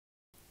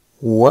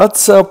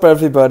What's up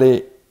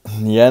everybody,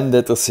 Jan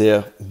Ditters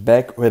here,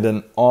 back with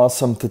an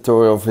awesome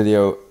tutorial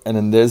video, and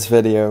in this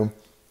video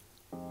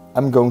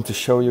I'm going to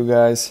show you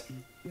guys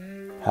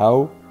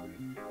how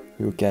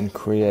you can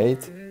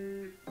create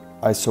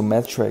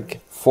isometric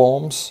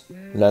forms,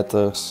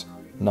 letters,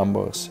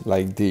 numbers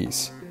like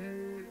these.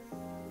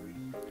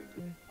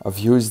 I've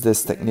used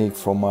this technique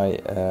for my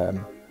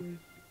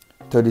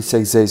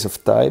 36 days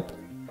of type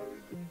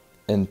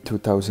in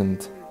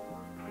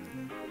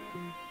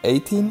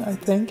 2018, I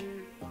think.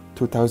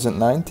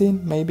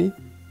 2019 maybe.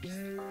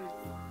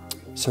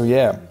 So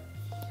yeah,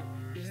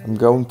 I'm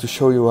going to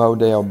show you how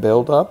they are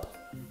built up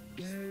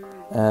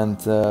and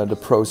the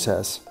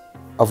process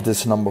of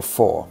this number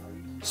 4.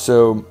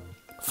 So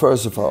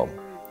first of all,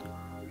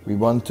 we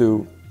want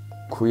to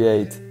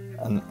create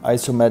an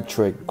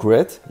isometric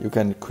grid. You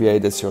can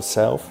create this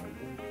yourself.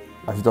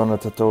 I've done a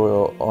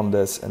tutorial on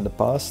this in the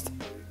past,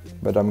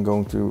 but I'm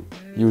going to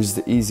use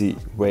the easy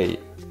way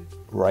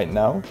right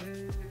now.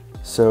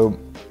 So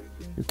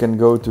you can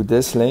go to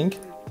this link.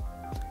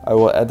 I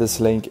will add this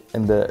link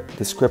in the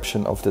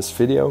description of this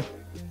video,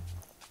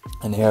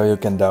 and here you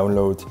can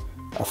download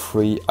a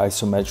free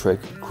isometric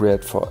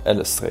grid for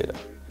Illustrator.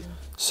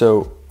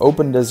 So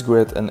open this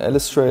grid in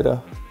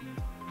Illustrator,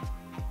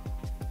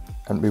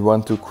 and we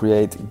want to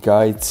create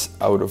guides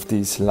out of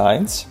these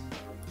lines.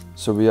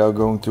 So we are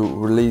going to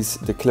release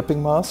the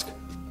clipping mask.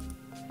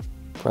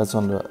 Press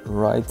on the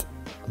right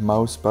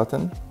mouse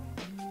button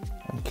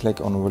and click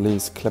on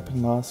release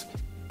clipping mask.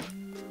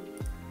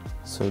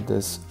 So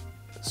this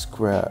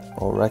square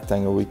or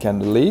rectangle we can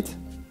delete,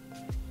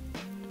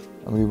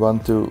 and we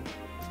want to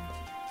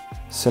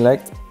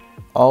select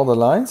all the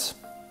lines,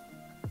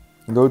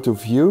 go to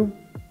view,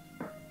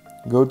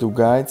 go to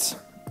guides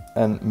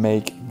and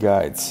make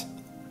guides.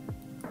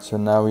 So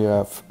now we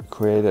have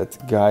created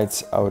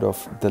guides out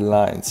of the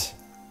lines.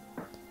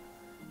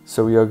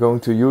 So we are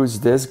going to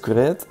use this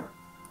grid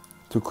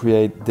to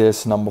create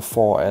this number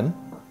 4 in.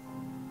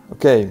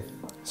 Okay,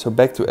 so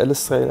back to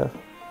Illustrator.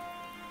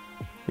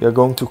 We are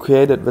going to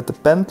create it with the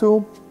pen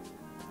tool.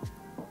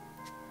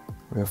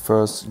 We are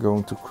first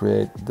going to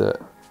create the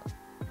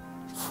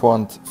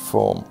front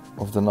form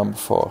of the number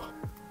 4.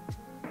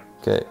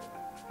 Okay,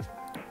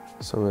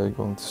 so we're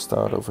going to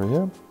start over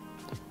here.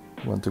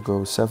 We want to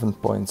go 7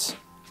 blocks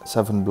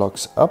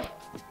up.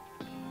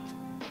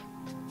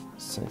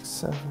 6,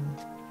 7.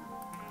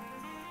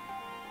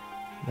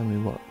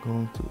 Then we are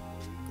going to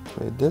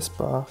create this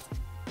part.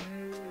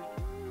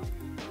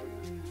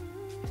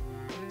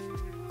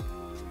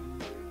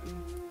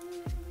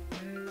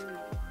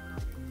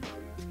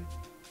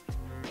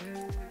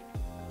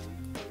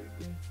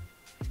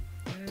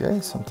 Okay,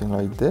 something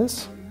like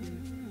this.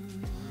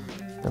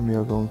 Then we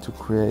are going to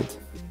create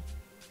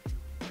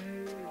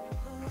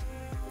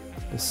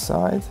this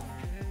side.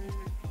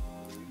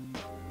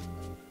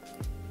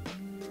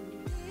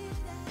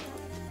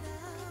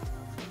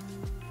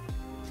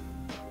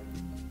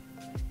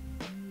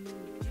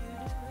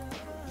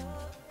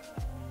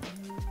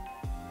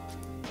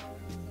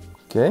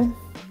 Okay,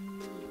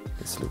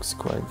 this looks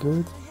quite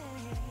good.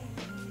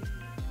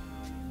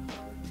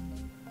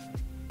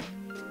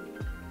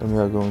 Then we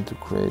are going to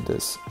create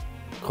this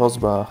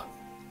crossbar.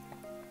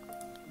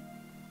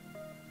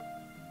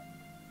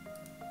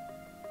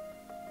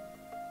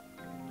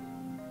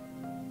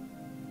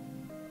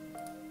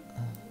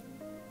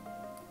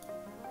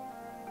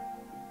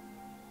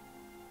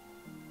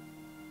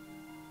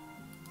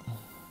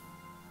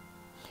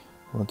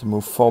 I want to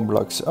move 4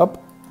 blocks up.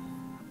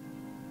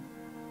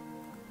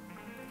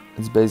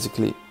 It's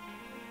basically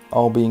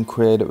all being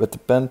created with the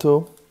pen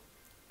tool,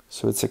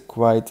 so it's a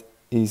quite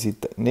easy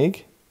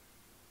technique.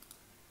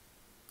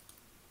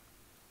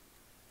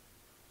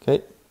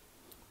 Okay,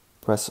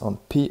 press on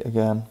P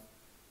again.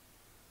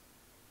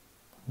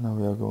 Now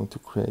we are going to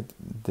create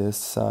this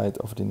side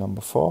of the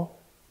number 4.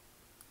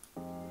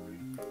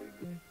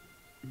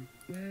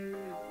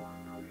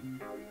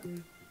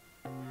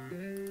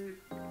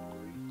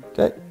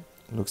 Okay,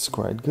 looks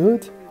quite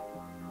good.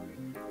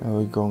 Now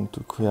we're going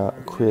to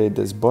create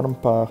this bottom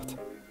part.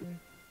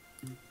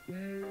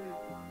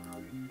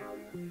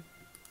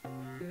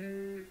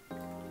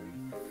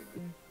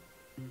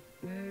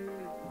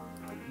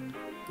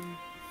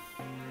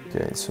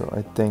 Okay, so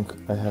I think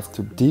I have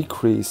to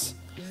decrease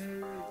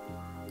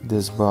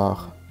this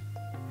bar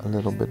a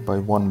little bit by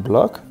 1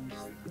 block.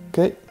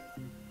 Okay,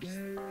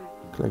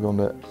 click on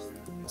the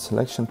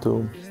selection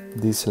tool,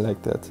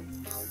 deselect it.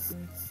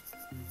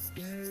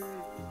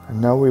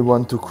 And now we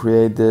want to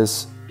create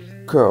this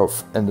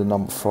curve in the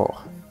number 4.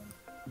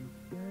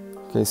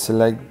 Okay,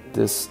 select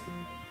this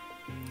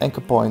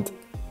anchor point,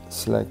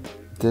 select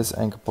this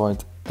anchor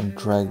point and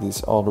drag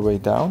these all the way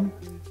down.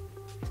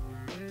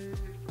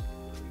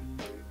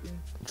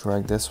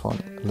 Drag this one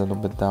a little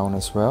bit down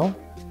as well.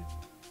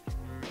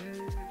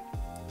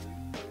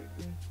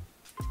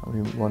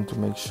 We want to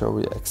make sure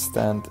we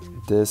extend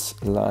this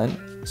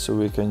line so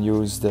we can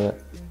use the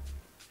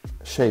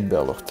shape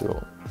builder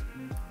tool.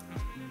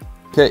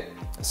 Okay,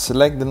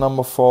 select the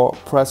number 4,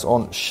 press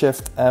on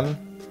Shift M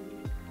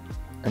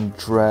and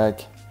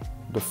drag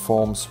the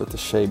forms with the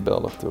shape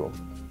builder tool.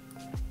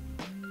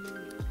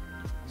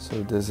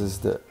 So this is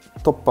the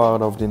top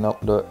part of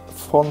the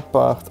front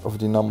part of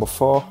the number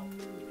 4.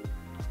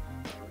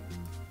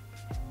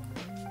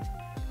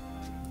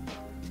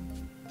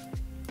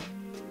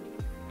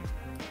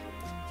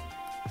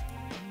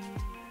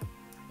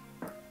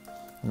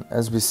 And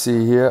as we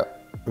see here,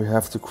 we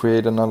have to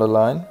create another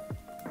line.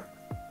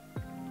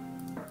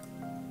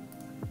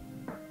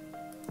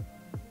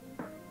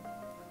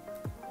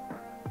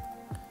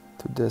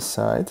 To this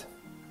side.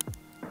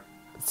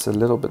 It's a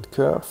little bit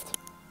curved.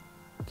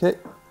 Okay.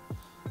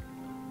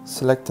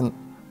 Select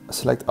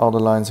all the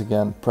lines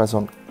again, press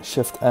on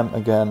Shift M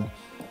again,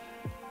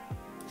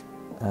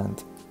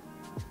 and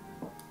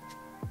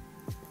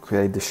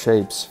create the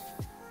shapes.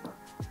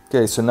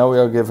 Okay, so now we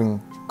are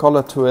giving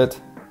color to it.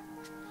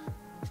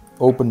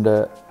 Open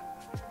the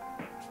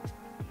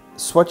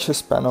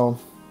swatches panel.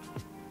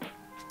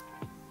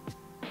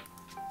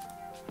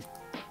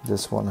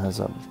 This one has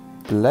a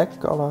black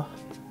color.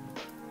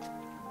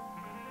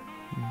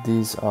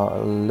 These are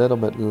a little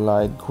bit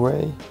light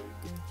gray.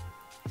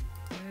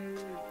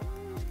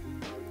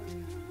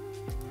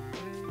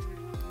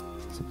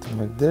 Something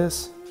like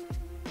this.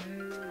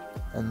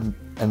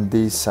 And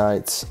these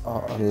sides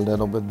are a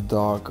little bit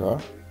darker.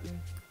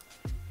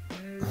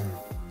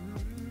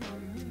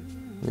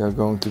 We are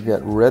going to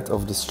get rid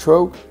of the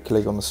stroke.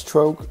 Click on the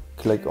stroke,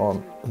 click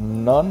on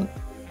none.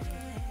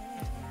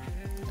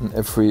 And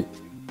if we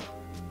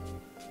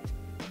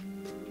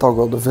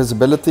toggle the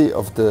visibility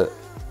of the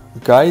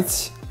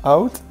guides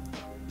out,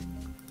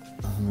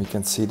 we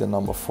can see the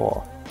number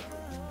 4.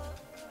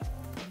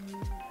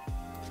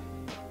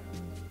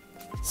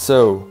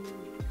 So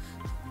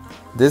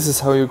this is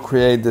how you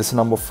create this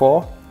number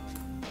 4.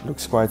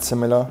 Looks quite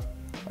similar.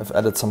 I've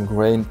added some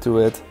grain to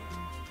it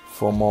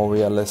for more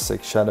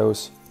realistic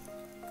shadows.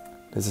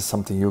 This is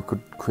something you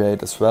could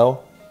create as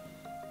well.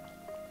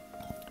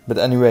 But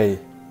anyway,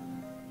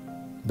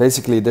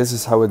 basically this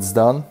is how it's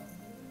done.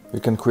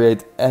 You can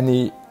create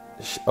any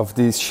of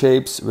these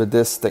shapes with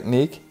this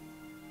technique.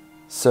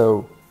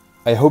 So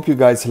I hope you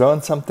guys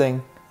learned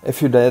something.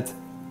 If you did,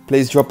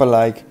 please drop a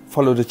like,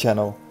 follow the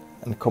channel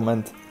and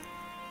comment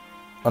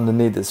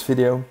underneath this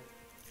video.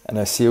 And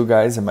I see you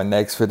guys in my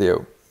next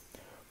video.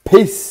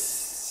 Peace!